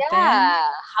make for them? yeah,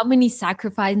 how many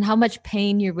sacrifice and how much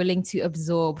pain you're willing to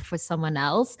absorb for someone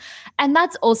else. And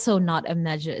that's also not a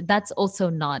measure. That's also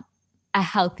not a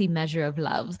healthy measure of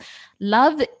love.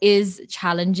 Love is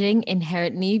challenging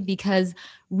inherently because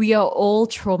we are all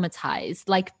traumatized.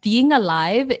 Like being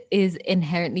alive is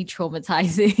inherently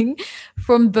traumatizing.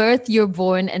 From birth, you're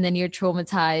born and then you're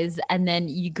traumatized, and then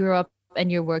you grow up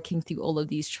and you're working through all of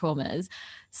these traumas.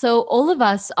 So all of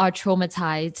us are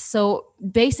traumatized. So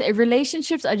basic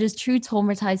relationships are just true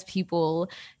traumatized people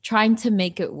trying to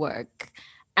make it work.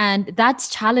 And that's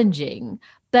challenging,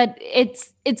 but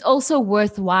it's also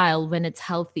worthwhile when it's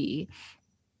healthy.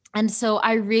 And so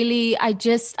I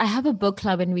have a book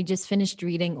club, and we just finished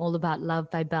reading All About Love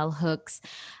by Bell Hooks.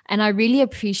 And I really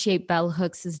appreciate Bell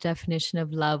Hooks' definition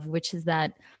of love, which is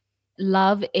that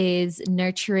love is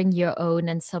nurturing your own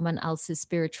and someone else's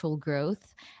spiritual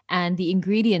growth. And the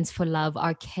ingredients for love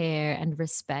are care and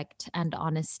respect and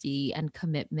honesty and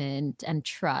commitment and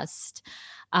trust.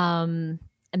 And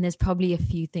there's probably a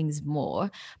few things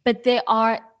more, but there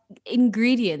are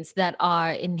ingredients that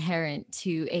are inherent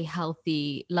to a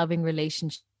healthy, loving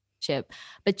relationship.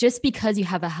 But just because you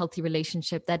have a healthy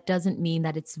relationship, that doesn't mean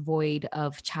that it's void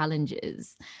of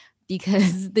challenges,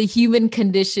 because the human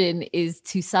condition is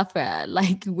to suffer.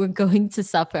 Like, we're going to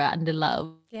suffer under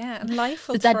love. Yeah, and life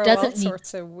will But that throw all doesn't mean,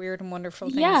 sorts of weird and wonderful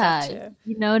things at you.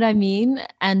 you know what I mean?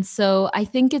 And so I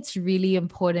think it's really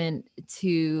important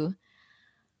to,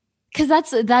 because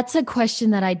that's a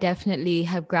question that I definitely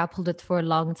have grappled with for a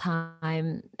long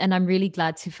time. And I'm really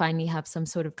glad to finally have some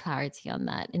sort of clarity on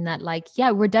that, in that, like,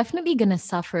 yeah, we're definitely going to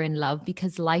suffer in love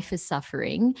because life is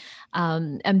suffering.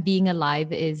 And being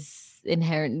alive is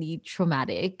inherently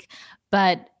traumatic.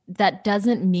 But that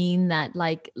doesn't mean that,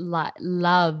 like,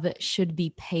 love should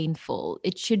be painful.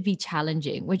 It should be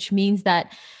challenging, which means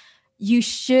that you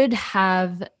should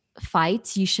have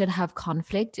fights, you should have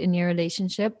conflict in your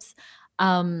relationships.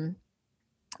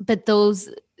 But those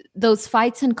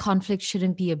fights and conflicts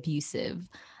shouldn't be abusive.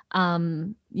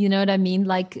 You know what I mean?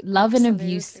 Like, love and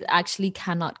abuse Absolutely. actually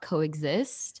cannot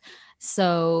coexist.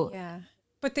 So Yeah.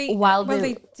 But they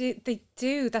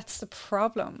do. That's the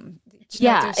problem. You know,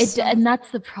 yeah, and that's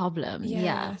the problem. yeah,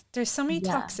 Yeah. there's so many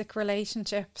Yeah. toxic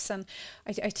relationships, and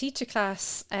I teach a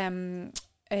class in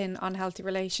unhealthy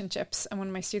relationships, and one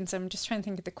of my students, I'm just trying to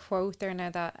think of the quote there now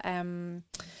that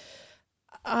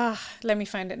let me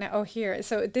find it now. Oh, here.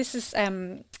 So this is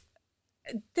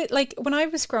like when I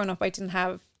was growing up, I didn't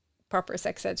have proper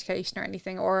sex education or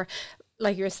anything, or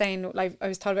like you were saying, like I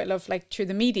was taught about love like through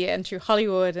the media and through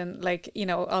Hollywood and, like, you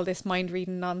know, all this mind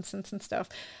reading nonsense and stuff.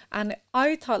 And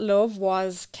I thought love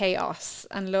was chaos,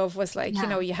 and love was like, you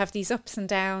know, you have these ups and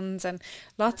downs, and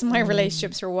lots of my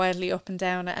relationships were wildly up and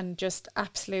down and just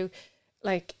absolute,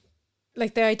 like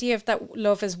the idea of that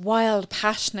love is wild,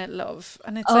 passionate love.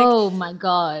 And it's like, Oh my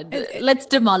God. Let's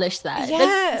demolish that. yeah,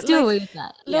 Let's do like away with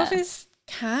that. love Yeah. is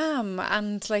calm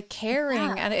and like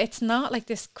caring, and it's not like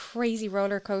this crazy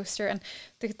roller coaster. And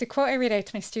the quote I read out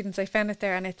to my students, I found it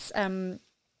there, and it's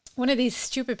one of these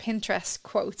stupid Pinterest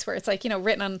quotes where it's like, you know,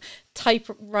 written on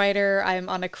typewriter, I'm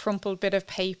on a crumpled bit of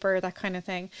paper, that kind of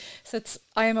thing. So it's,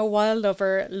 I am a wild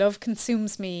lover, love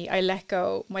consumes me, I let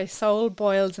go, my soul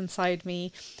boils inside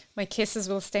me, my kisses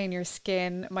will stain your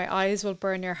skin, my eyes will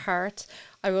burn your heart,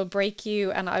 I will break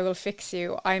you and I will fix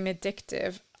you, I'm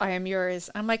addictive, I am yours.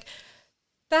 I'm like,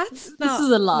 that's This not is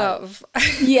a lot. love.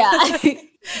 Yeah.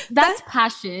 That's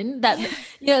passion.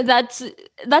 That's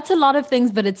a lot of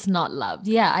things, but it's not love.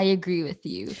 Yeah, I agree with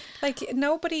you. Like,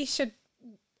 nobody should,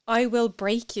 I will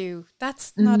break you.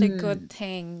 That's not a good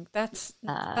thing. That's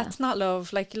not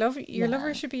love. Like, love, your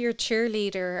lover should be your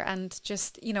cheerleader and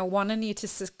just, you know, wanting you to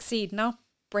succeed, not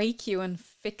break you and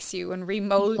fix you and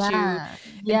remold you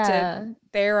into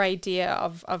their idea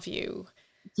of you.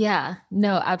 Yeah,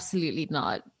 no, absolutely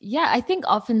not. Yeah, I think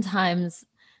oftentimes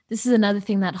this is another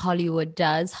thing that Hollywood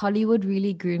does. Hollywood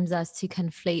really grooms us to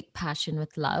conflate passion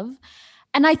with love.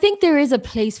 And I think there is a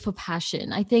place for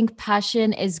passion. I think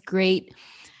passion is great.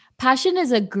 Passion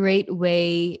is a great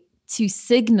way to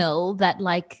signal that,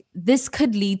 like, this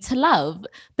could lead to love.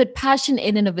 But passion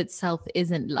in and of itself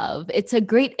isn't love. It's a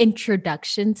great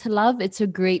introduction to love. It's a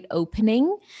great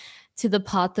opening to the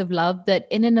path of love, but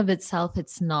in and of itself,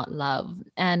 it's not love.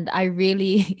 And I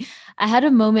had a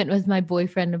moment with my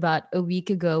boyfriend about a week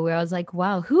ago where I was like,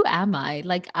 wow, who am I?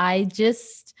 Like, we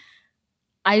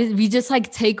just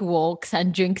like take walks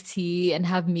and drink tea and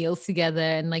have meals together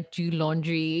and like do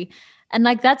laundry. And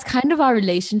like, that's kind of our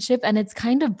relationship, and it's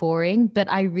kind of boring, but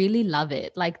I really love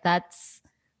it. Like,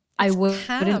 I wouldn't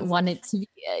Calm. want it to be,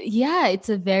 yeah, it's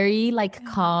a very like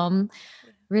calm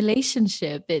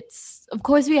relationship. It's, of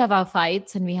course, we have our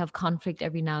fights and we have conflict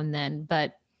every now and then,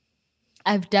 but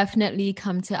I've definitely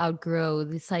come to outgrow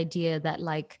this idea that,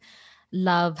 like,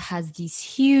 love has these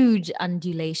huge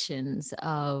undulations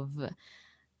of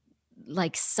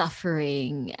like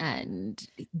suffering and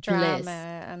Drama bliss.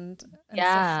 and stuff.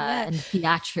 Yeah, and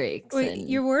theatrics. Well, And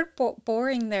your word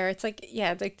boring there. It's like,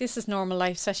 yeah, like this is normal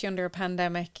life, especially under a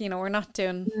pandemic. You know, we're not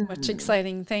doing much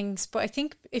exciting things. But I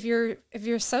think if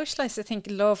you're socialized, I think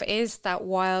love is that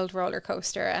wild roller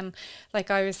coaster. And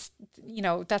like I was, you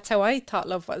know, that's how I thought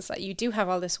love was, that you do have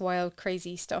all this wild,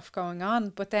 crazy stuff going on.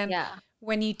 But then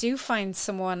when you do find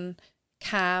someone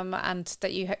calm and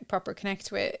that you proper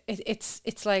connect with,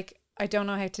 it's like, I don't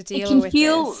know how to It deal can with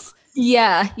feel, this.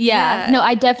 yeah. Yeah. No,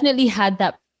 I definitely had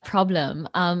that problem.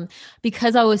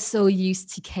 Because I was so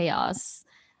used to chaos.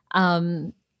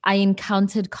 Um, I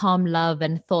encountered calm love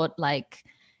and thought like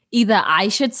either I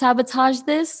should sabotage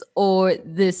this or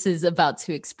this is about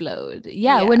to explode.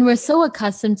 Yeah, Yeah, when we're so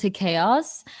accustomed to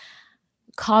chaos,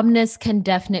 calmness can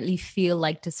definitely feel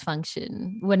like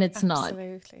dysfunction when it's not.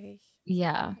 absolutely.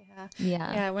 Yeah. Yeah.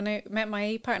 Yeah. Yeah. When I met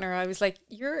my partner, I was like,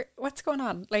 what's going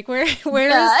on? Like, where is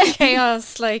Yeah. the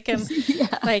chaos? Like, and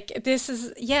Yeah. like, this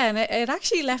is, yeah. And it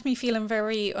actually left me feeling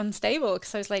very unstable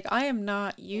because I was like, I am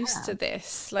not used Yeah. to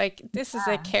this. Like, this is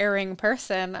a Yeah. caring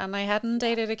person. And I hadn't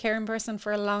dated a caring person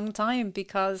for a long time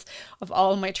because of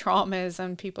all my traumas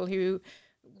and people who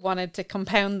wanted to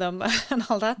compound them and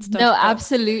all that No, stuff. But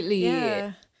absolutely.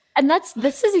 yeah, And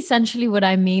this is essentially what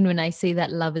I mean when I say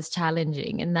that love is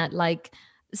challenging, and that like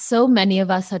so many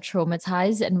of us are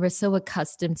traumatized and we're so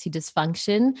accustomed to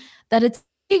dysfunction that it's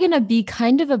going to be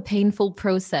kind of a painful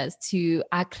process to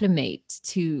acclimate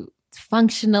to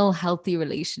functional healthy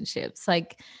relationships.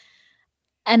 Like,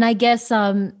 and I guess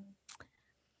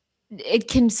it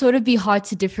can sort of be hard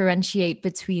to differentiate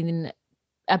between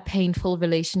a painful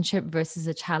relationship versus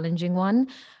a challenging one.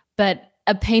 But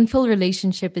a painful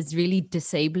relationship is really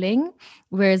disabling,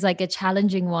 whereas like a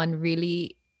challenging one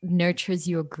really nurtures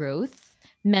your growth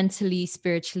mentally,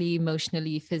 spiritually,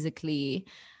 emotionally, physically.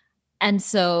 And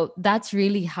so that's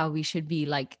really how we should be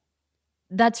like,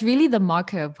 that's really the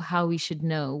marker of how we should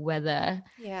know whether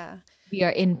yeah. we are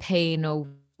in pain or Well,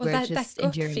 we're that just gut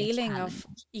enduring a feeling challenge.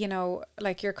 of,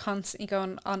 like you're constantly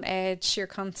going on edge, you're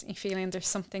constantly feeling there's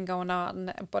something going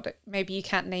on, but maybe you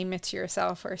can't name it to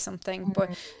yourself or something.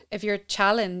 But if you're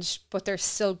challenged, but there's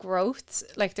still growth,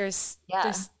 like Yeah.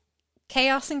 there's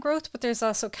chaos and growth, but there's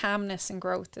also calmness and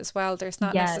growth as well. There's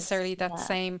not Yes. necessarily that Yeah.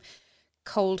 same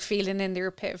cold feeling in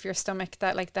your pit of your stomach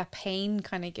that like that pain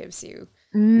kind of gives you.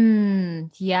 Yeah,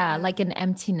 Yeah. like an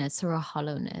emptiness or a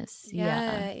hollowness. Yeah.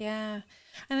 Yeah, yeah.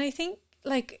 And I think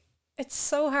like it's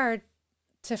so hard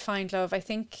to find love. I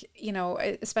think,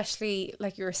 especially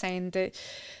like you were saying,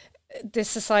 the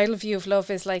societal view of love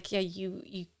is like, yeah,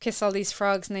 you kiss all these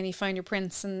frogs and then you find your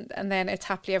prince and then it's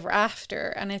happily ever after.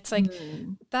 And it's like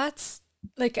Mm. that's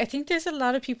like I think there's a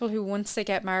lot of people who once they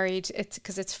get married, it's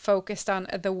because it's focused on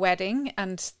the wedding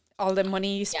and all the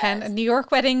money you spend. And Yes. New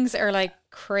York weddings are like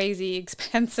crazy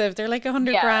expensive. They're like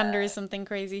 100 grand Yeah. or something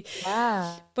crazy.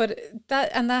 Yeah. But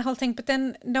that whole thing, but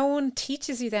then no one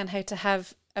teaches you then how to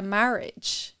have a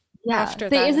marriage Yeah. after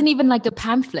There that. isn't even like a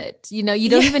pamphlet, you don't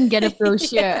Yeah, even get a yeah.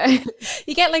 brochure.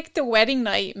 You get like the wedding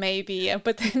night maybe,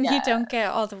 but then you Yeah. don't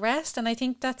get all the rest. And I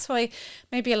think that's why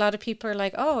maybe a lot of people are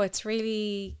like, oh, it's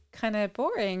really kind of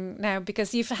boring now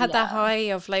because you've had that Yeah. high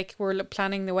of like, we're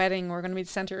planning the wedding, we're going to be the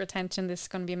center of attention, this is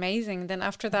going to be amazing. Then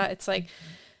after that, it's like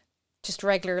just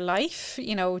regular life,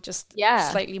 just Yeah.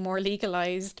 slightly more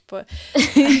legalized. But,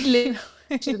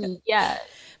 Literally. Yeah.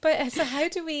 but so how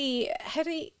do we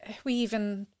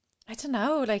even, I don't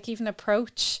know, like even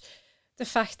approach the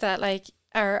fact that like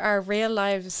our real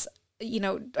lives,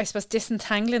 I suppose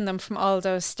disentangling them from all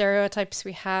those stereotypes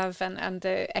we have and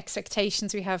the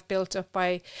expectations we have built up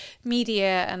by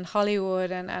media and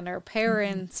Hollywood and our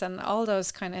parents and all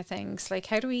those kind of things. Like,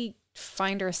 how do we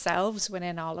find ourselves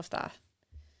within all of that?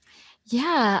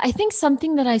 Yeah, I think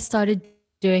something that I started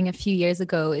doing a few years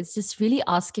ago is just really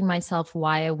asking myself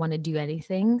why I want to do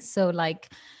anything. So, like,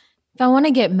 if I want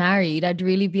to get married, I'd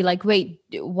really be like, wait,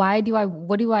 what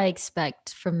do I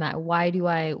expect from that? Why do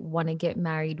I want to get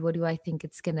married? What do I think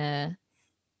it's going to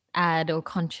add or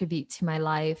contribute to my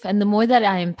life? And the more that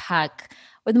I unpack,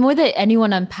 or the more that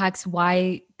anyone unpacks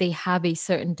why they have a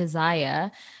certain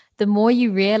desire, the more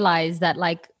you realize that,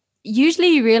 like, usually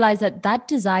you realize that that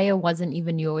desire wasn't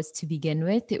even yours to begin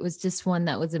with. It was just one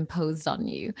that was imposed on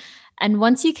you. And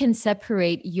once you can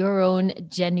separate your own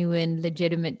genuine,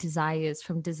 legitimate desires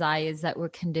from desires that were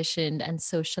conditioned and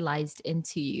socialized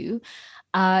into you,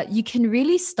 you can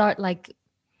really start like,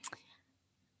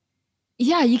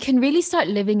 yeah, you can really start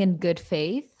living in good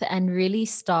faith and really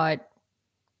start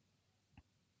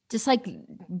just like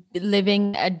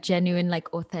living a genuine,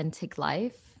 like authentic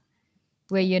life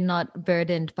where you're not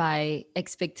burdened by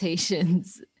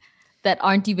expectations that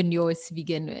aren't even yours to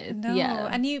begin with. No,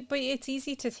 Yeah. but it's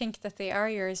easy to think that they are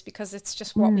yours because it's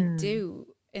just what we Mm. do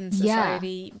in Yeah.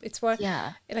 society. It's what,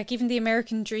 Yeah. like, even the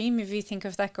American dream, if you think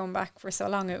of that going back for so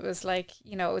long, it was like,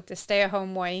 the stay at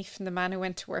home wife and the man who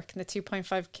went to work and the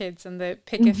 2.5 kids and the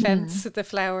picket Hmm. fence with the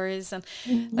flowers. And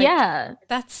like, Yeah.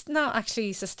 that's not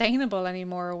actually sustainable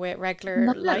anymore with regular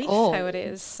Not at life, how it all.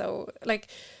 is. So, like,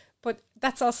 But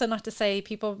that's also not to say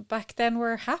people back then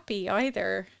were happy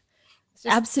either.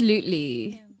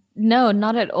 Absolutely. Yeah. No,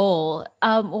 not at all.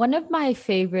 One of my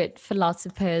favorite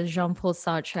philosophers, Jean-Paul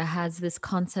Sartre, has this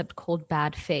concept called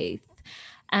bad faith.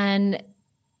 And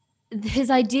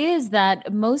his idea is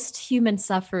that most human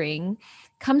suffering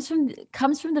comes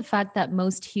from the fact that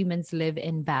most humans live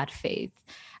in bad faith.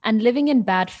 And living in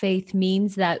bad faith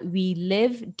means that we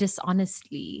live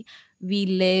dishonestly. We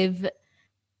live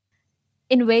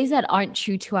in ways that aren't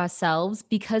true to ourselves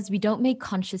because we don't make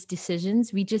conscious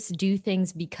decisions. We just do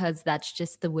things because that's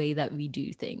just the way that we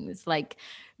do things. Like,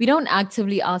 we don't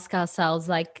actively ask ourselves,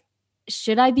 like,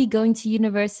 should I be going to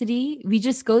university? We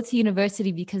just go to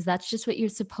university because that's just what you're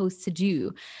supposed to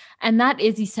do. And that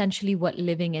is essentially what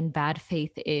living in bad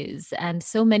faith is. And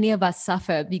so many of us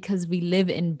suffer because we live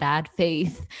in bad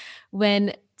faith.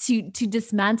 When to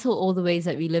dismantle all the ways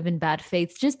that we live in bad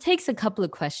faith just takes a couple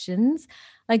of questions.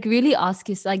 Like, really ask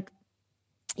yourself, like,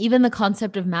 even the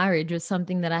concept of marriage was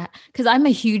something that because I'm a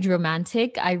huge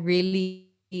romantic. I really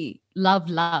love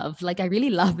love. Like, I really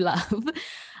love love.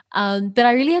 But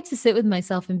I really had to sit with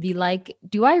myself and be like,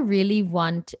 do I really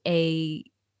want to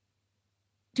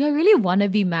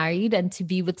be married and to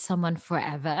be with someone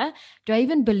forever? Do I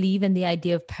even believe in the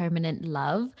idea of permanent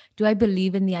love? Do I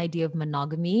believe in the idea of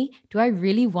monogamy? Do I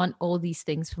really want all these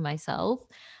things for myself?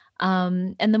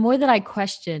 And the more that I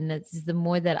question, it's the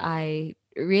more that I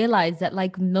realize that,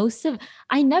 like,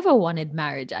 I never wanted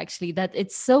marriage, actually, that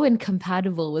it's so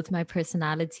incompatible with my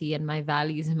personality and my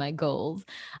values and my goals.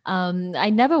 I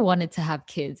never wanted to have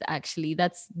kids, actually.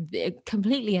 That's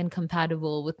completely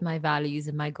incompatible with my values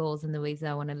and my goals and the ways that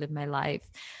I want to live my life.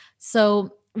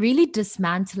 So really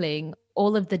dismantling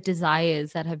all of the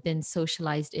desires that have been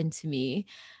socialized into me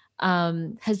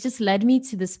has just led me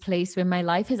to this place where my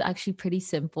life is actually pretty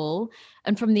simple.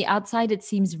 And from the outside, it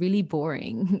seems really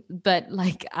boring, but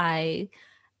like I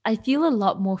feel a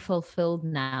lot more fulfilled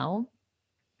now.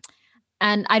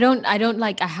 And I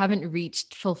haven't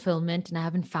reached fulfillment and I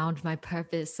haven't found my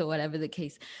purpose or whatever the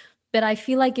case, but I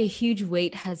feel like a huge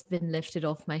weight has been lifted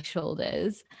off my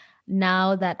shoulders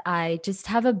now that I just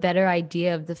have a better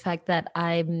idea of the fact that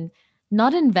I'm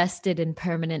not invested in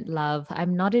permanent love.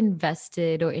 I'm not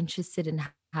invested or interested in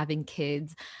having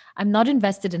kids. I'm not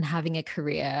invested in having a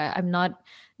career.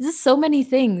 There's so many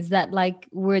things that, like,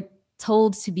 we're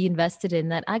told to be invested in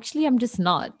that actually I'm just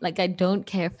not. Like, I don't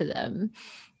care for them.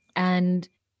 And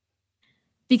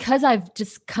because I've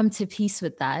just come to peace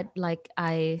with that, like,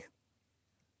 I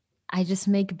just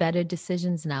make better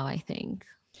decisions now, I think.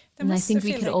 And I think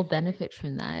we could all benefit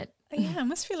from that. Yeah, it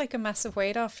must feel like a massive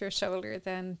weight off your shoulder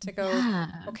then to go,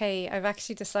 okay, I've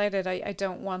actually decided I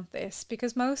don't want this.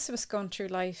 Because most of us going through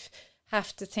life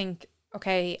have to think,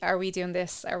 okay, are we doing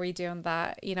this? Are we doing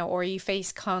that? You know, or you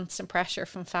face constant pressure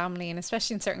from family, and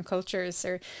especially in certain cultures,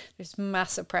 there's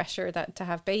massive pressure that to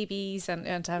have babies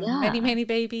and to have many, many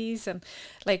babies. And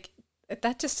like,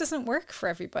 that just doesn't work for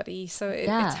everybody. So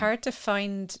it's hard to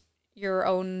find your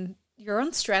own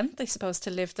strength, I suppose, to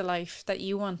live the life that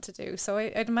you want to do. So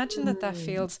I'd imagine that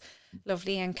feels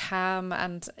lovely and calm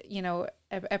and, you know,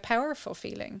 a powerful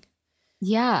feeling.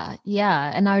 Yeah.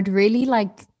 And I would really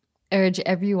urge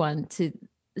everyone to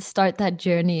start that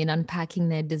journey in unpacking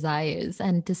their desires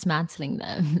and dismantling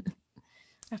them.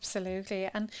 Absolutely.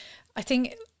 And I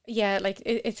think, yeah, like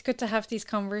it's good to have these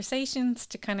conversations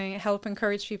to kind of help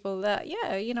encourage people that,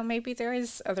 yeah, you know, maybe there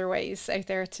is other ways out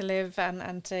there to live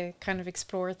and to kind of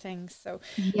explore things. So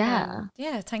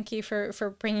thank you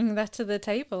for bringing that to the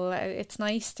table. It's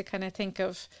nice to kind of think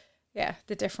of,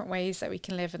 the different ways that we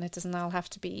can live, and it doesn't all have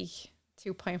to be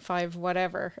 2.5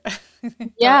 whatever.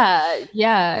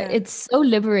 It's so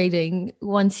liberating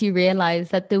once you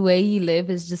realize that the way you live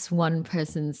is just one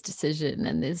person's decision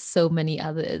and there's so many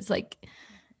others. Like,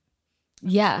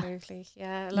 absolutely.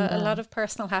 A lot of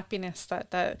personal happiness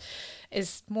that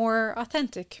is more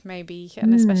authentic, maybe,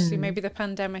 and especially maybe the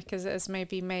pandemic has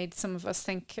maybe made some of us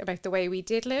think about the way we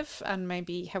did live and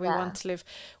maybe how we want to live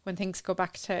when things go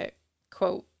back to,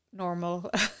 quote, normal.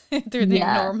 They're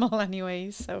normal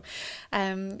anyways. So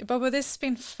but this has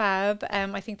been fab.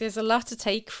 I think there's a lot to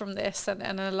take from this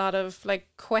and a lot of like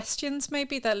questions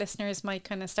maybe that listeners might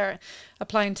kind of start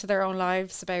applying to their own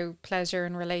lives about pleasure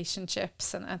and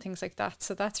relationships and things like that.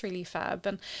 So that's really fab.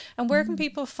 And where can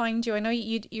people find you? I know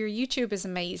your YouTube is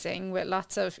amazing with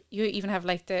lots of, you even have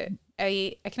like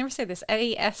I can never say this,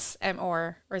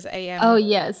 ASMR, or is it AM? Oh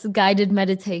yes, guided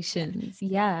meditations.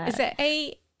 Yeah. Is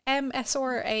it AMS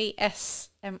or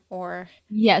ASMR?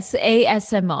 Yes,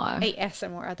 ASMR.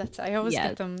 ASMR, that's, I always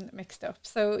get them mixed up.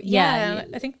 So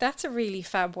I think that's a really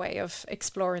fab way of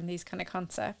exploring these kind of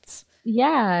concepts.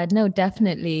 Yeah, no,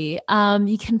 definitely.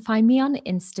 You can find me on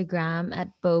Instagram at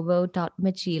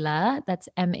bobo.majila. That's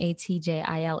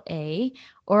Matjila,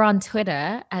 or on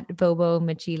Twitter at Bobo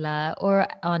Majila, or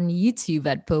on YouTube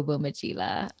at Bobo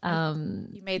Majila.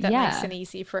 You made that nice Yeah. and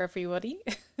easy for everybody.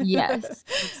 Yes,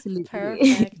 absolutely.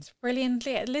 Perfect.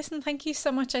 Brilliantly. Listen, thank you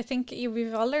so much. I think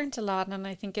we've all learned a lot, and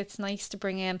I think it's nice to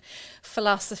bring in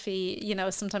philosophy. You know,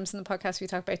 sometimes in the podcast we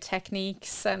talk about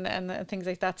techniques and things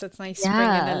like that. So it's nice to bring in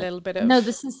a Yeah. little bit No, of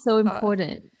this is so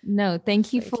important. No,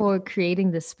 thank you absolutely. for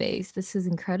creating this space. This is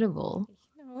incredible.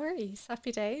 No worries.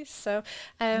 Happy days. So,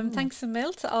 Yeah. thanks a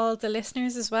mil to all the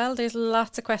listeners as well. There's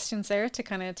lots of questions there to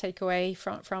kind of take away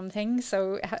from things.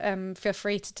 So, feel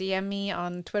free to DM me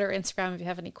on Twitter, Instagram if you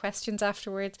have any questions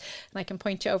afterwards, and I can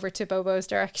point you over to Bobo's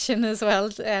direction as well.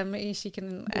 She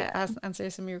can Yeah. answer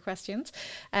some of your questions.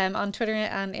 On Twitter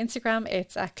and Instagram,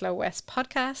 it's at Glow West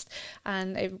Podcast,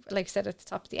 and like I said at the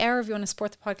top of the hour, if you want to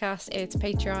support the podcast, it's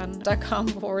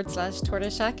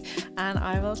patreon.com/tortoise shack, and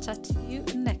I will chat to you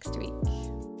next week.